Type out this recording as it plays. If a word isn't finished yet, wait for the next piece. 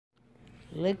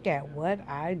Look at what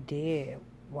I did.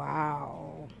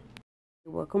 Wow.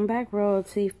 Welcome back,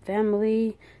 Royalty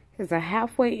family. Here's a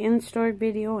halfway in-store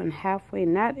video and halfway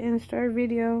not in-store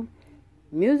video.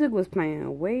 Music was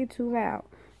playing way too loud,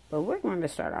 but we're going to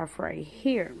start off right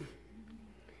here.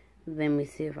 Let me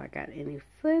see if I got any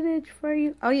footage for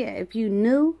you. Oh yeah, if you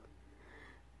new,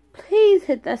 please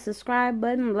hit that subscribe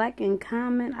button, like and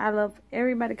comment. I love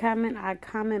everybody comment. I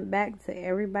comment back to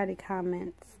everybody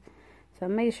comments. So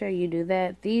make sure you do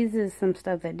that. These is some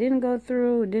stuff that didn't go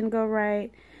through, didn't go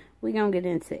right. We're going to get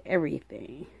into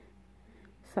everything.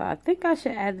 So I think I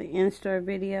should add the in-store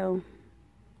video.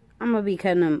 I'm going to be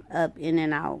cutting them up in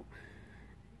and out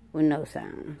with no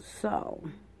sound. So,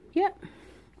 yep.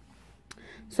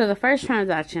 So the first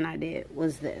transaction I did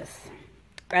was this.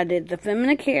 I did the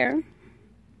feminine care.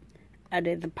 I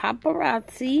did the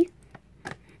paparazzi.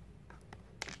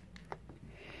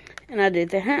 And I did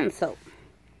the hand soap.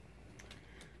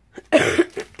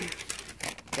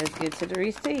 Let's get to the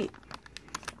receipt.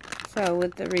 So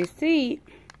with the receipt,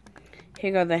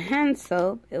 here go the hand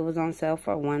soap. It was on sale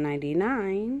for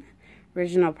 $1.99.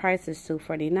 Original price is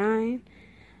 $2.49.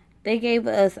 They gave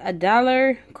us a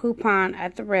 $1 coupon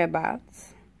at the Redbox.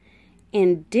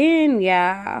 And then,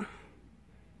 y'all,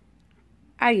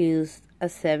 I used a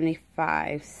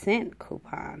 75-cent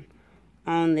coupon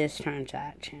on this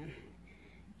transaction.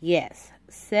 Yes,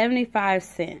 75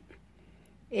 cents.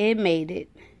 It made it.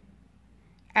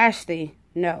 Actually,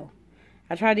 no.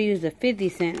 I tried to use the 50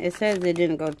 cent. It says it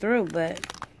didn't go through, but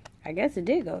I guess it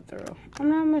did go through. I'm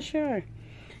not sure.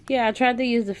 Yeah, I tried to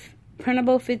use the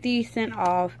printable 50 cent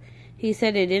off. He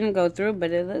said it didn't go through,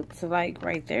 but it looks like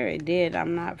right there it did.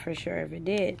 I'm not for sure if it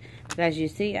did. But as you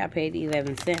see, I paid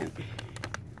 11 cents.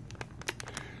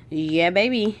 Yeah,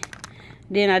 baby.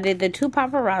 Then I did the 2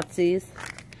 paparazzis.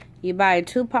 You buy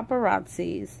 2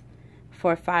 paparazzis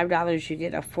for $5. You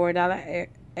get a $4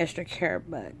 extra care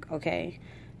buck, okay?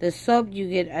 The soap, you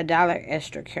get a $1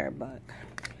 extra care buck.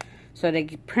 So they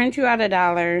print you out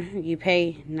 $1. You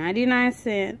pay 99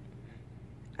 cents.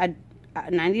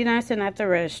 99 cents at the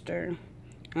register,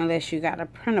 unless you got a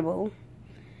printable.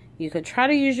 You could try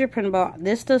to use your printable.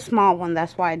 This is the small one,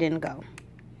 that's why it didn't go.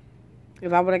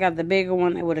 If I would have got the bigger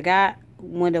one, it would have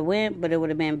went, but it would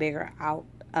have been bigger out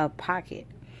of pocket.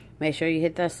 Make sure you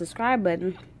hit that subscribe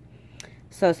button.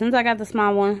 So since I got the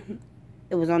small one,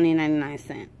 it was only 99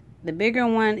 cents. The bigger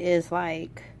one is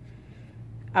like,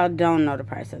 I don't know the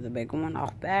price of the bigger one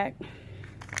off back.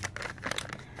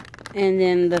 And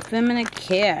then the feminine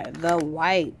care, the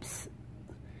wipes,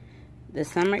 the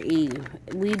Summer Eve.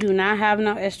 We do not have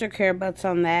no extra care bucks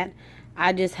on that.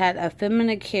 I just had a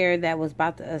feminine care that was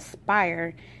about to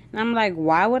expire. And I'm like,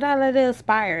 why would I let it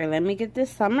expire? Let me get this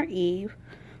Summer Eve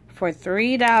for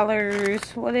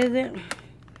 $3. What is it?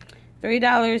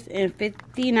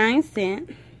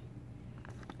 $3.59.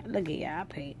 Look at y'all, I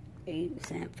paid 8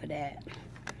 cents for that.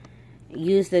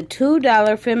 Use the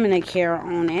 $2 feminine care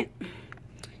on it.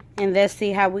 And let's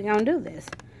see how we gonna do this.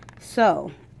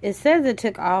 So, it says it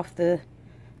took off the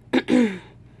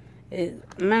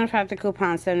manufacturer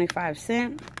coupon 75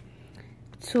 cents.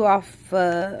 2 off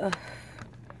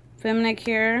feminine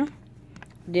care.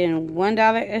 Then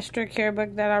 $1 extra care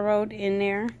book that I wrote in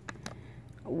there.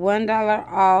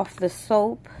 $1 off the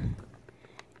soap.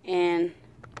 And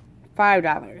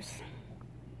 $5.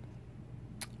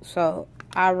 So,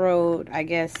 I wrote, I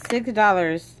guess,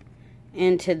 $6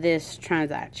 into this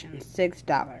transaction.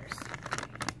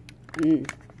 $6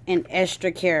 in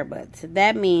extra care bucks.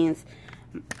 That means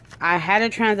I had a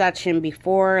transaction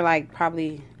before, like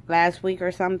probably last week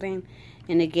or something,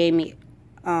 and it gave me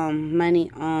money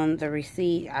on the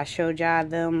receipt. I showed y'all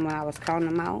them when I was calling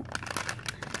them out,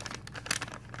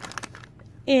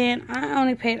 and I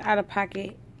only paid out of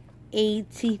pocket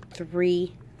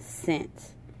 83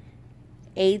 cents.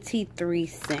 83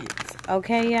 cents.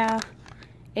 Okay, y'all?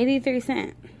 83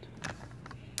 cents.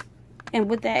 And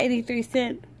with that 83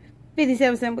 cents,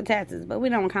 57 cents with taxes. But we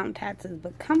don't count taxes.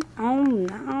 But come on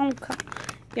now.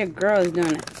 Your girl is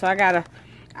doing it. So I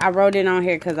wrote it on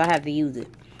here because I had to use it.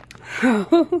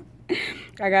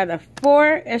 I got a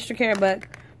 4 extra care buck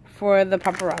for the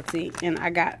paparazzi. And I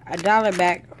got $1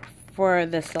 back for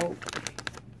the soap.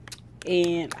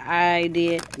 And I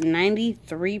did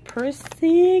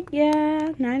 93%.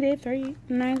 Yeah, 93%.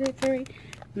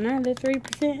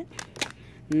 93%.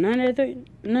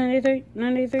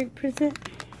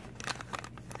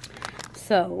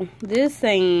 So, this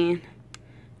saying,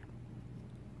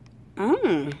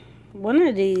 one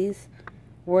of these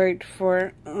worked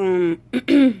for,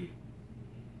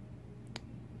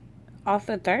 off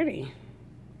of 30.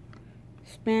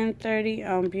 Spend 30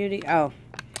 on beauty. Oh,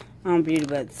 on beauty,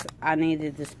 but I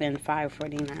needed to spend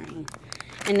 $5.49.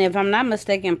 And if I'm not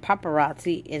mistaken,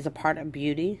 paparazzi is a part of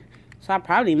beauty, so I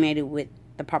probably made it with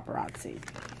the paparazzi.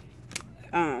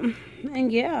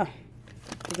 And yeah,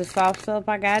 the soft soap,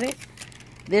 I got it.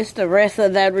 This the rest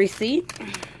of that receipt.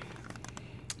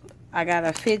 I got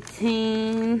a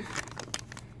 15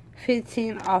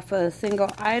 off a single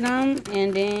item,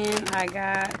 and then I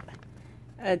got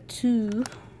a 2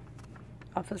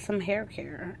 off of some hair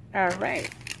care. All right,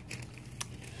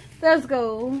 let's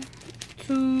go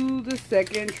to the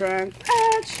second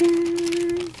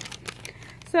transaction.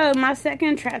 So my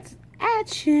second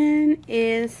transaction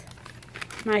is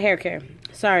my hair care.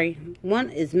 Sorry, one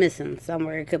is missing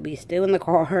somewhere. It could be still in the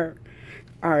car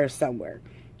or somewhere.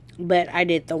 But I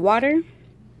did the water,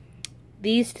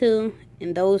 these two,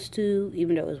 and those two,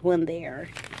 even though there's one there.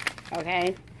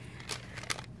 Okay?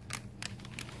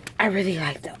 I really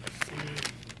like those.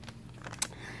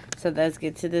 So let's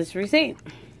get to this receipt.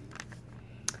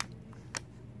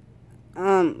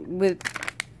 With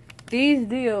these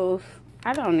deals,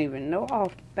 I don't even know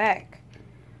off the back.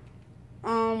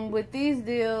 With these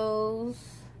deals,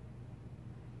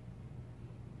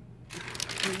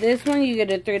 this one you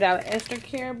get a $3 extra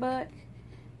care buck,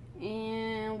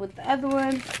 and with the other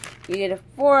one you get a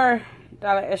 $4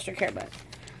 extra care buck.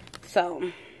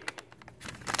 So,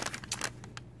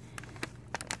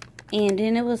 and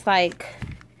then it was like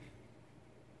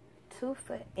 2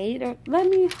 for $8. Or let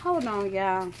me hold on,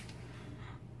 y'all.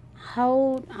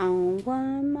 Hold on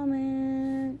one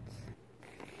moment.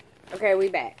 Okay, we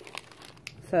back.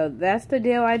 So that's the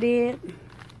deal I did,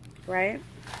 right?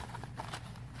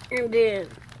 And then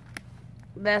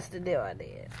that's the deal I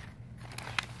did.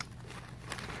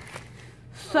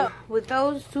 So with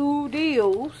those 2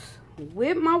 deals,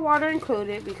 with my water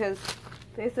included, because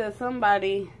they said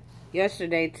somebody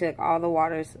yesterday took all the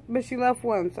waters, but she left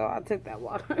one, so I took that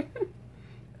water.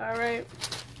 All right.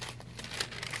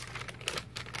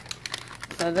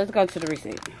 So let's go to the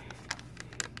receipt.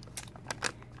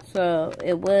 So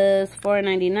it was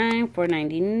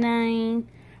 $4.99,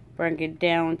 bring it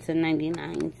down to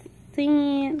 99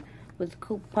 cents with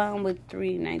coupon with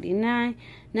 $3.99.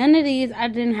 None of these I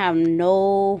didn't have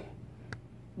no.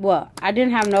 Well, I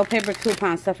didn't have no paper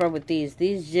coupon suffer with these.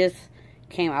 These just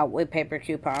came out with paper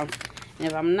coupons. And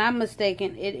if I'm not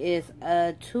mistaken, it is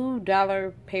a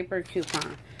 $2 paper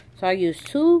coupon. So I used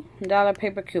 $2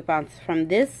 paper coupons from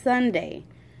this Sunday.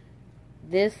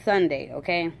 This Sunday,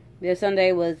 okay? This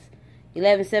Sunday was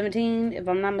 11/17, if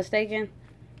I'm not mistaken.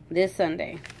 This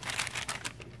Sunday.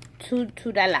 $2.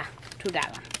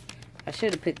 I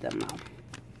should have picked them up.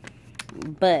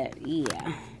 But,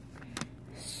 yeah.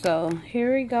 So,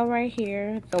 here we go right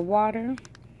here. The water.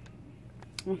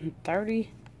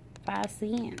 35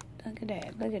 cents. Look at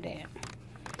that. Look at that.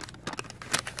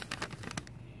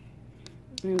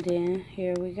 And then,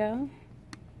 here we go.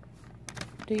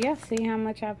 Do y'all see how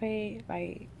much I paid?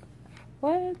 Like,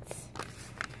 what?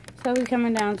 So, we're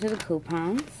coming down to the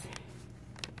coupons.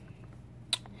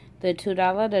 The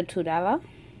 $2.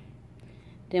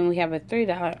 Then we have a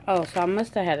 $3. Oh, so I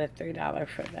must have had a $3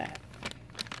 for that.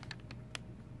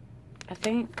 I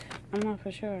think. I'm not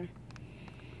for sure.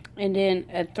 And then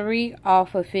a 3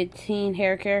 off of 15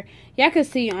 hair care. Y'all can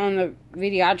see on the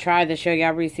video, I tried to show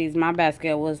y'all receipts. My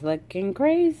basket was looking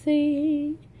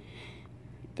crazy.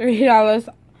 $3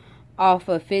 off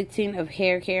of 15 of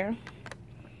hair care.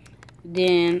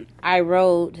 Then I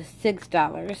rolled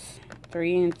 $6.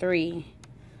 3 and 3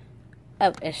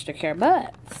 of extra care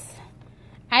butts.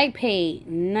 I paid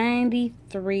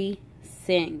 93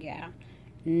 cents, y'all.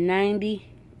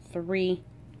 93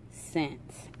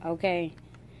 cents. Okay?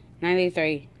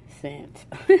 93 cents.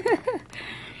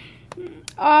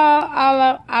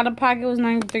 all out of pocket was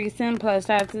 93 cents plus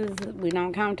taxes. We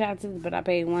don't count taxes, but I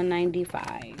paid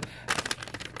 $1.95.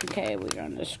 Okay, we're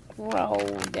gonna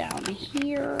scroll down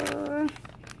here.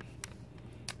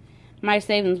 My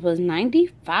savings was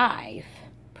 95%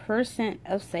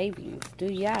 of savings.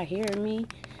 Do y'all hear me?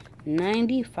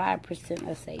 95%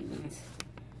 of savings.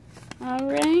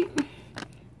 Alright.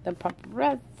 The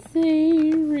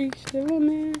paparazzi reached the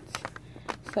limits.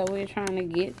 So we're trying to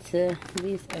get to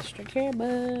these extra care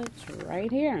buds right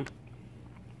here.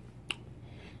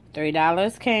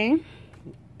 $3 came.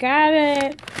 Got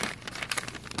it.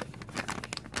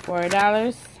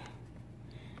 $4.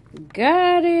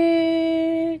 Got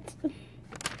it.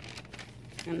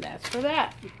 And that's for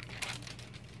that.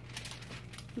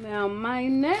 Now my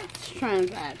next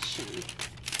transaction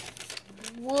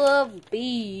will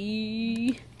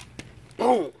be,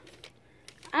 boom.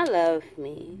 I love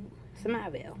me some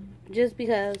Advil. Just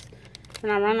because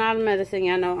when I run out of medicine,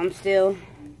 y'all know I'm still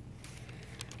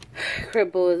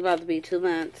Cripple is about to be 2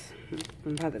 months.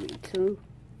 I'm about to be 2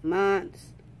 months.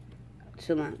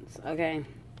 2 months, okay?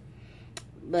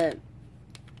 But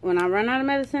when I run out of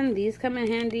medicine, these come in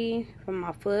handy for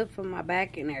my foot, for my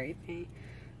back, and everything.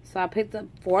 So I picked up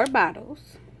 4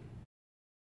 bottles.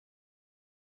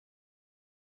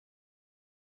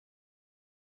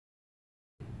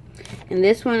 And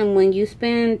this one, when you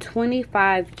spend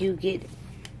 $25, you get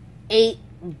 8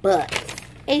 butts.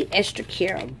 8 extra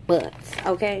care butts,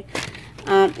 okay?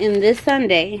 And this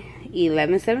Sunday,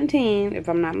 11/17, if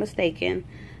I'm not mistaken,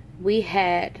 we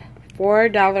had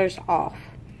 $4 off.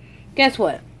 Guess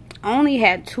what? I only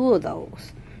had 2 of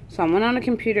those. So I went on the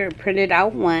computer, printed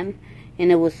out one,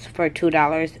 and it was for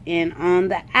 $2. And on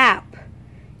the app,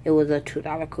 it was a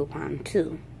 $2 coupon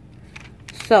too.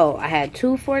 So I had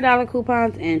 2 $4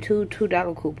 coupons and 2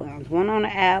 $2 coupons. One on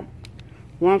the app,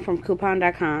 one from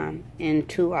coupon.com, and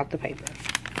 2 off the paper.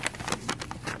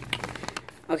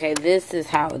 Okay, this is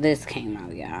how this came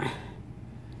out, y'all.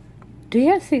 Do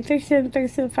y'all see 37,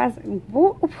 37, 5?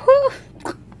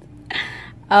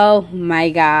 Oh my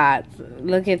God.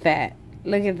 Look at that.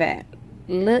 Look at that.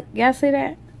 Look, y'all see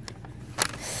that?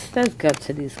 Let's go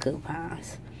to these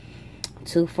coupons.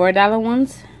 2 $4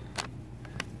 ones.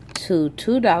 2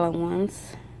 $2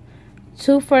 ones.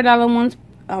 2 $4 ones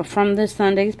from the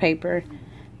Sunday's paper.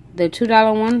 The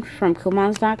 $2 one from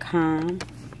coupons.com.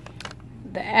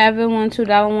 The Avid one,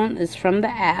 $2 one is from the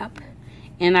app.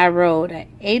 And I rolled an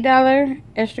 $8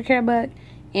 extra care butt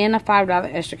and a $5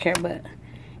 extra care butt.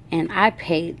 And I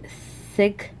paid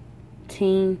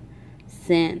 16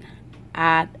 cents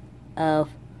out of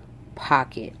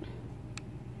pocket.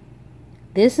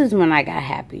 This is when I got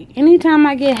happy. Anytime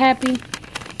I get happy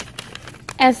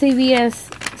at CVS,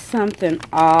 something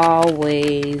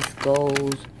always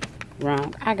goes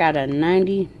wrong. I got a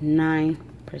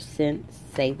 99%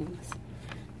 savings.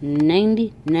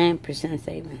 99%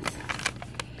 savings.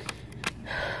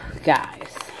 Guys.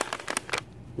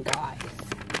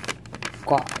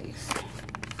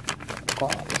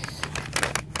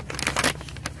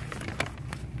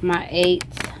 My 8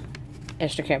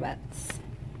 extra care butts.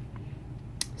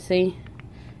 See?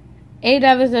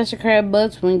 $8 extra care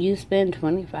butts when you spend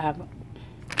 $25.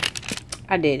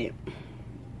 I did it.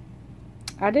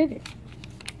 Okay.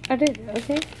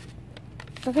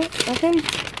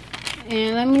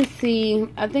 And let me see.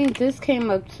 I think this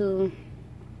came up to,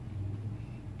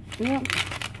 yep,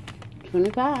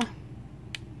 25.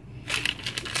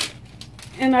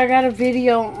 And I got a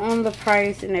video on the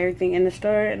price and everything in the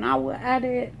store, and I will add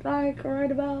it like right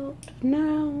about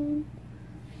now.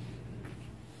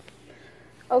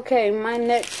 Okay, my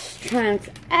next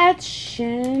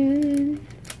transaction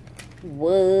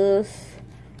was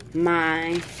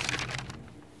my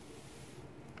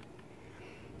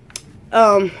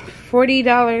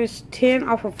 $40, 10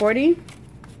 off of 40,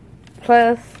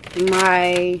 plus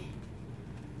my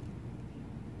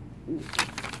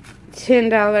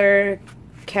 $10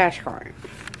 cash card.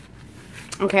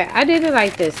 Okay, I did it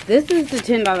like this. This is the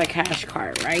 $10 cash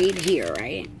card right here,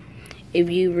 right? If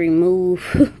you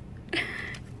remove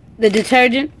the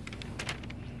detergent,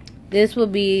 this will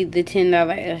be the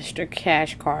 $10 extra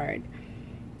cash card.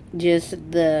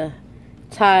 Just the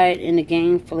Tide and the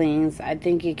Game Flings. I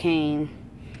think it came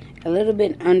a little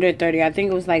bit under 30. I think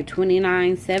it was like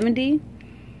 $29.70.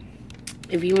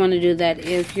 If you want to do that,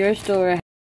 if your store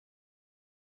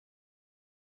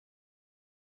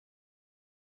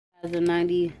has a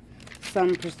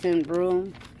 90-some%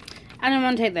 rule, I didn't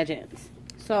want to take that chance.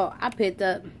 So I picked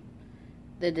up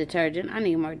the detergent. I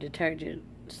need more detergent.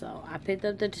 So I picked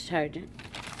up the detergent.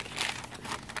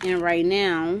 And right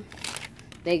now,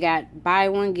 they got buy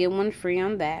one, get one free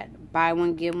on that. Buy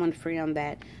one, get one free on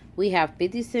that. We have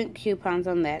 50-cent coupons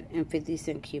on that and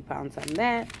 50-cent coupons on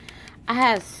that. I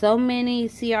had so many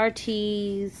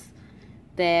CRTs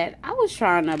that I was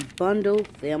trying to bundle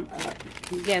them up.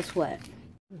 Guess what?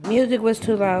 Music was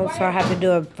too loud, so I had to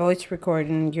do a voice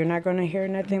recording. You're not going to hear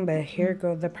nothing, but here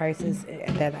go the prices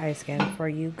that I scanned for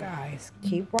you guys.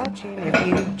 Keep watching. If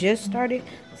you just started,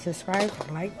 subscribe,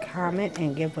 like, comment,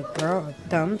 and give a girl a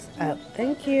thumbs up.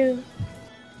 Thank you.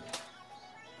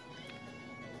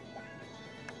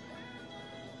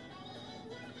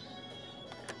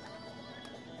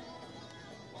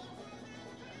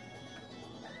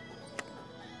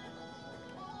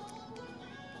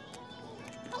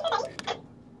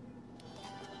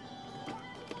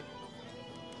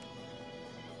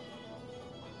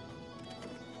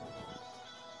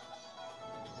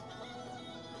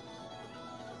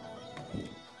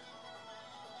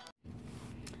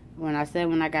 When I said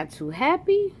when I got too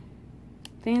happy,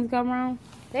 things go wrong.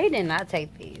 They did not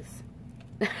take these.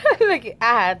 Look, I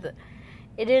had to.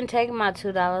 It didn't take my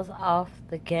 $2 off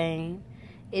the game.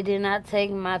 It did not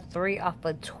take my 3 off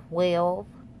of 12.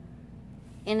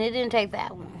 And it didn't take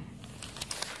that one.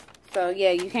 So,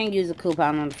 yeah, you can't use a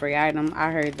coupon on the free item.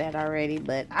 I heard that already,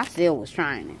 but I still was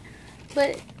trying it.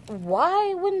 But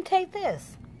why wouldn't it take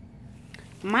this?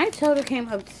 My total came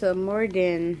up to more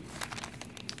than,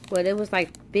 what, it was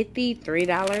like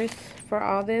 $53 for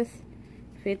all this.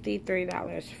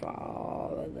 $53 for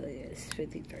all of this.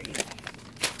 53,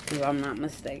 if I'm not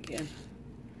mistaken.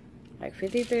 Like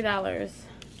 $53.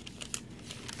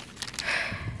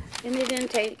 And it didn't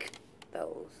take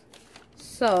those.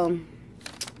 So,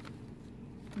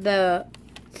 the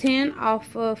 10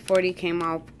 off of 40 came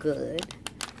off good.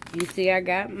 You see I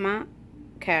got my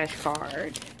cash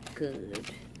card.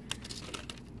 Good.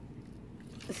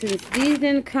 Since these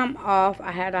didn't come off,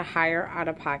 I had a higher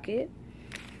out-of-pocket.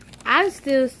 I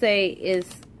still say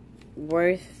it's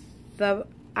worth the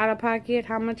out-of-pocket,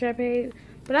 how much I paid.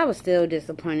 But I was still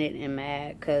disappointed and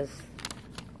mad because,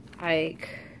 like,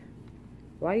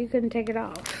 why you couldn't take it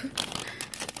off?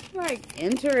 Like,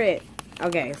 enter it.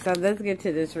 Okay, so let's get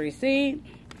to this receipt.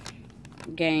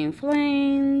 Game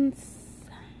Flames.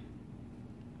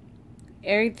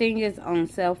 Everything is on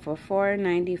sale for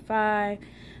 $4.95.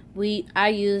 I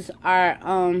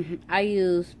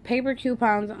use paper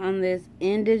coupons on this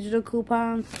and digital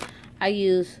coupons. I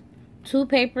use 2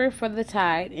 paper for the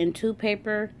Tide and 2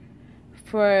 paper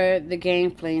for the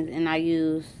Game Flames, and I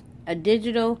use a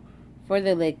digital for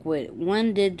the liquid,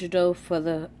 1 digital for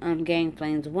the Game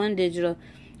Flames, 1 digital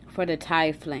for the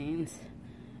Tide Flames.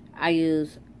 I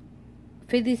use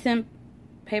 50-cent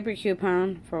paper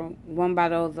coupon for 1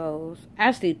 bottle of those.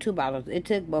 Actually, 2 bottles. It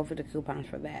took both of the coupons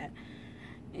for that.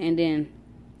 And then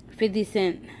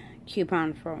 50-cent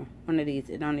coupon for one of these.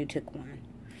 It only took 1.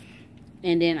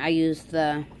 And then I used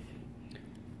the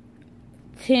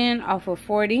 10 off of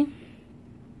 40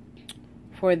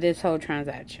 for this whole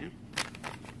transaction.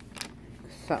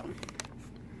 So,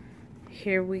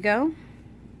 here we go.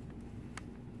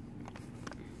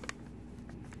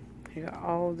 Here are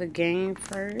all the game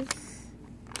first.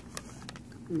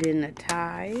 Then the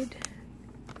Tide.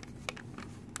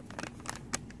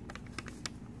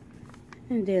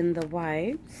 And then the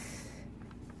wipes.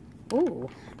 Ooh,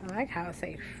 I like how it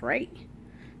says free.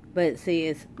 But see,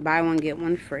 it's buy one, get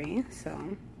one free.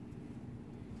 So,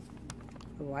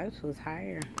 the wipes was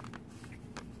higher.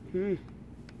 So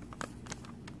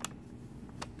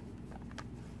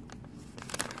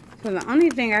the only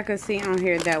thing I could see on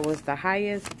here that was the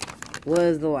highest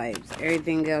was the wipes.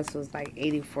 Everything else was like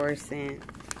 84 cents,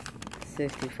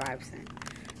 65 cents.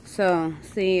 So,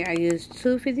 see, I used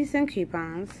 2 50-cent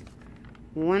coupons.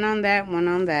 1 on that, 1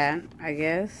 on that, I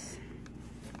guess.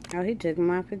 Oh, he took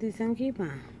my 50-cent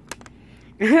coupon.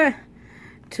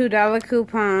 $2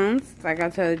 coupons, like I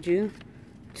told you.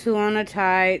 2 on the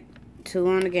Tide, 2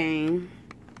 on the Game.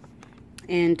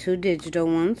 And 2 digital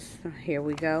ones. So here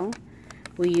we go.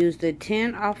 We used the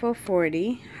 10 off of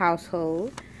 40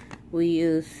 household. We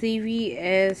used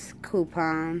CVS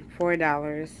coupon,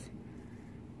 $4.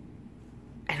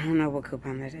 I don't know what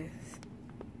coupon that is.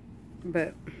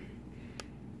 But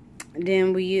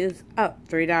then we use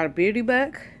 $3 beauty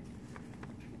buck.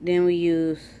 Then we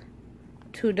use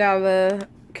 $2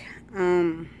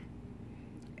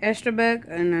 extra buck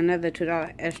and another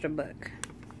 $2 extra buck.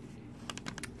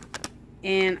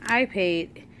 And I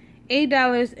paid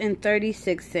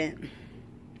 $8.36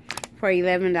 for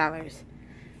 $11.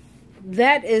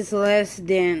 That is less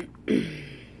than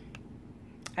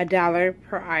 $1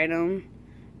 per item.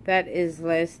 That is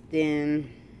less than,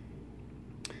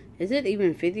 is it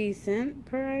even 50 cents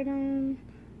per item?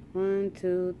 1,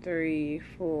 2, 3,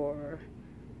 4,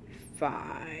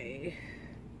 5.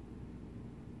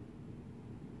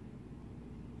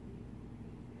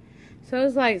 So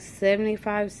it's like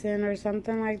 75 cents or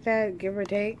something like that, give or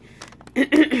take.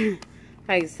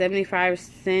 Like 75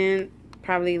 cents,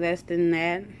 probably less than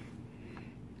that.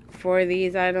 For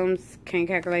these items, can't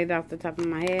calculate it off the top of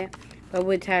my head. But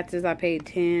with taxes, I paid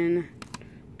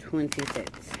 10.20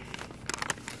 cents.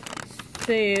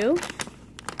 So,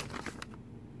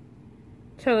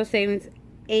 total savings,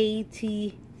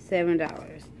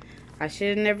 $87. I should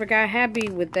have never got happy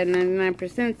with that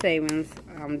 99% savings.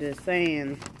 I'm just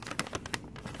saying.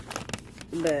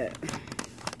 But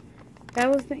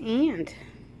that was the end.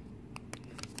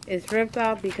 It's ripped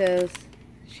off because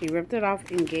she ripped it off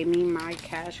and gave me my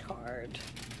cash card.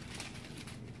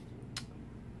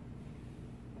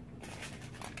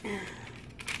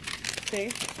 See?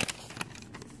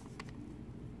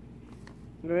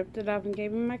 Ripped it off and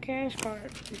gave me my cash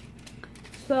card.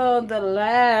 So the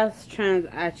last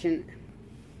transaction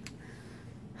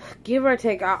Give or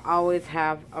take, I always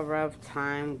have a rough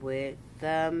time with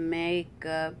the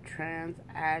makeup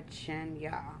transaction,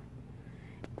 y'all.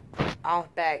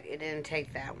 Off back, it didn't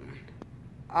take that one.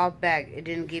 Off back, it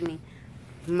didn't give me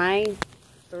my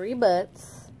 3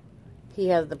 butts. He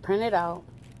has the printed out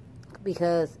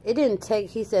because it didn't take,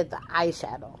 he said the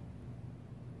eyeshadow.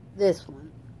 This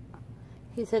one.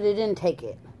 He said it didn't take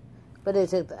it, but it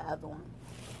took the other one.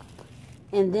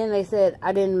 And then they said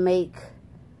I didn't make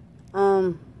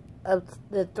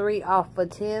the 3 off for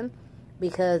 10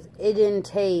 because it didn't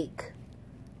take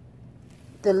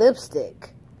the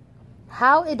lipstick.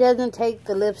 How it doesn't take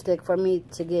the lipstick for me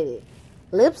to get it?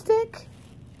 Lipstick?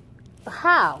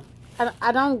 How?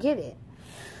 I don't get it.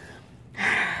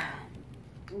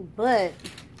 But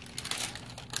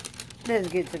let's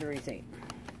get to the receipt.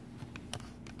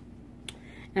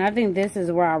 And I think this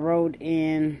is where I wrote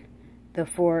in the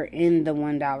 4 in the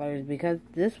 $1 because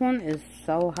this one is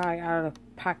so high out of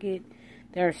pocket.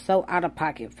 They're so out of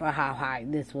pocket for how high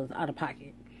this was out of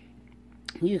pocket.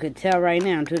 You could tell right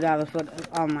now, $2 for,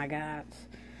 oh my God.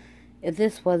 If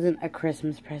this wasn't a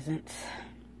Christmas present.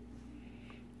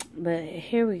 But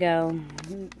here we go.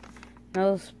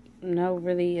 No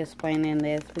really explaining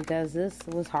this because this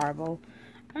was horrible.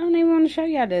 I don't even want to show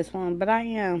y'all this one, but I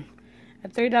am. A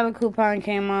 $3 coupon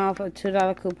came off, a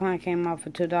 $2 coupon came off,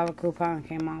 a $2 coupon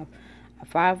came off, a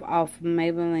 5 off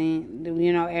Maybelline.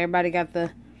 You know, everybody got the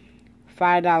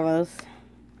 $5.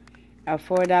 A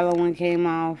 $4 one came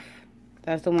off.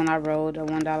 That's the one I wrote, a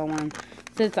 $1 one.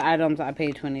 6 items, I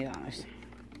paid $20.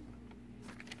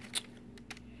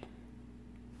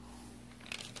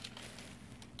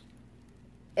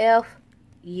 F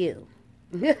you.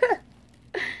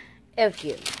 F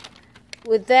you.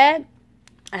 With that,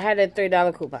 I had a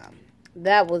 $3 coupon.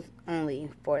 That was only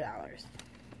 $4.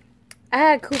 I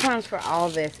had coupons for all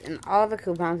this, and all the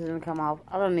coupons didn't come off.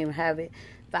 I don't even have it.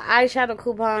 The eyeshadow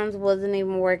coupons wasn't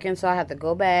even working, so I had to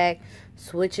go back,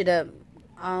 switch it up.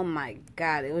 Oh my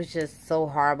God, it was just so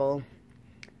horrible.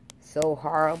 So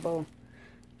horrible.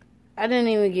 I didn't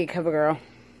even get CoverGirl.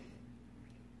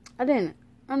 I didn't.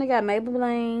 I only got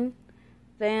Maybelline,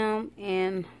 them,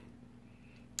 and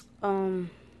the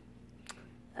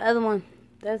other one.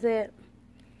 That's it.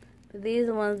 But these are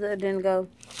the ones that didn't go.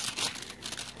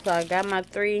 So I got my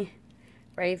 3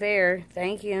 right there.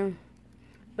 Thank you.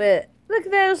 But look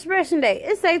at that expiration date.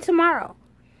 It say tomorrow.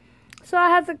 So I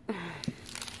have to.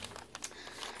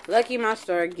 Lucky my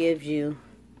store gives you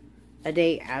a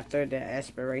day after the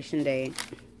expiration date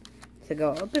to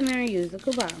go up in there and use the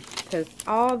coupon. Because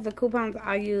all the coupons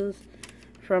I used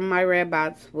from my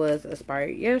Redbox was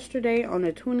expired yesterday on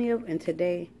the 20th, and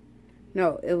today,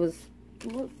 no, it was,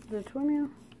 what, the 20th?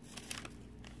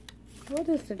 What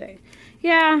is today?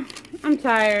 Yeah, I'm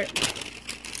tired.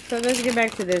 So let's get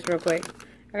back to this real quick.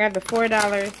 I got the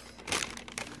 $4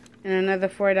 and another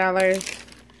 $4,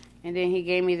 and then he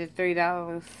gave me the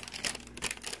 $3.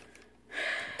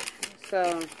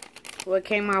 So what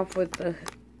came off with the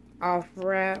off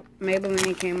wrap?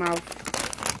 Maybelline came off,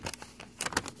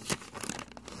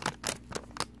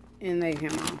 and they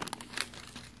came off.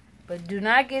 But do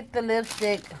not get the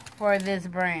lipstick for this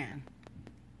brand,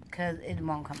 because it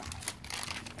won't come off.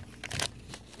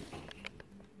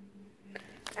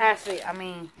 Actually, I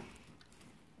mean,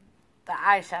 the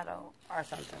eyeshadow or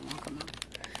something won't come off.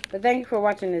 But thank you for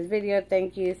watching this video.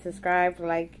 Thank you. Subscribe,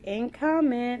 like, and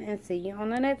comment. And see you on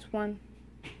the next one.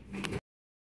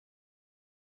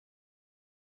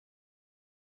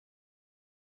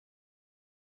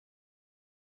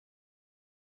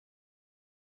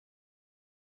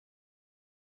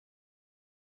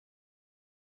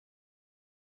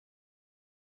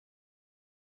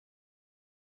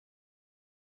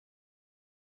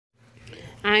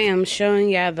 I am showing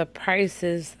y'all the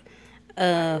prices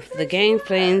of the game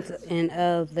flames and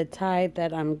of the Tide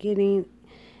that I'm getting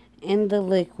in the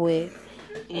liquid.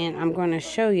 And I'm going to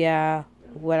show y'all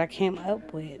what I came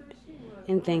up with.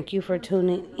 And thank you for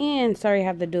tuning in. Sorry I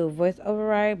have to do a voice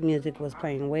override. Music was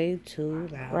playing way too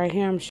loud. Right here I'm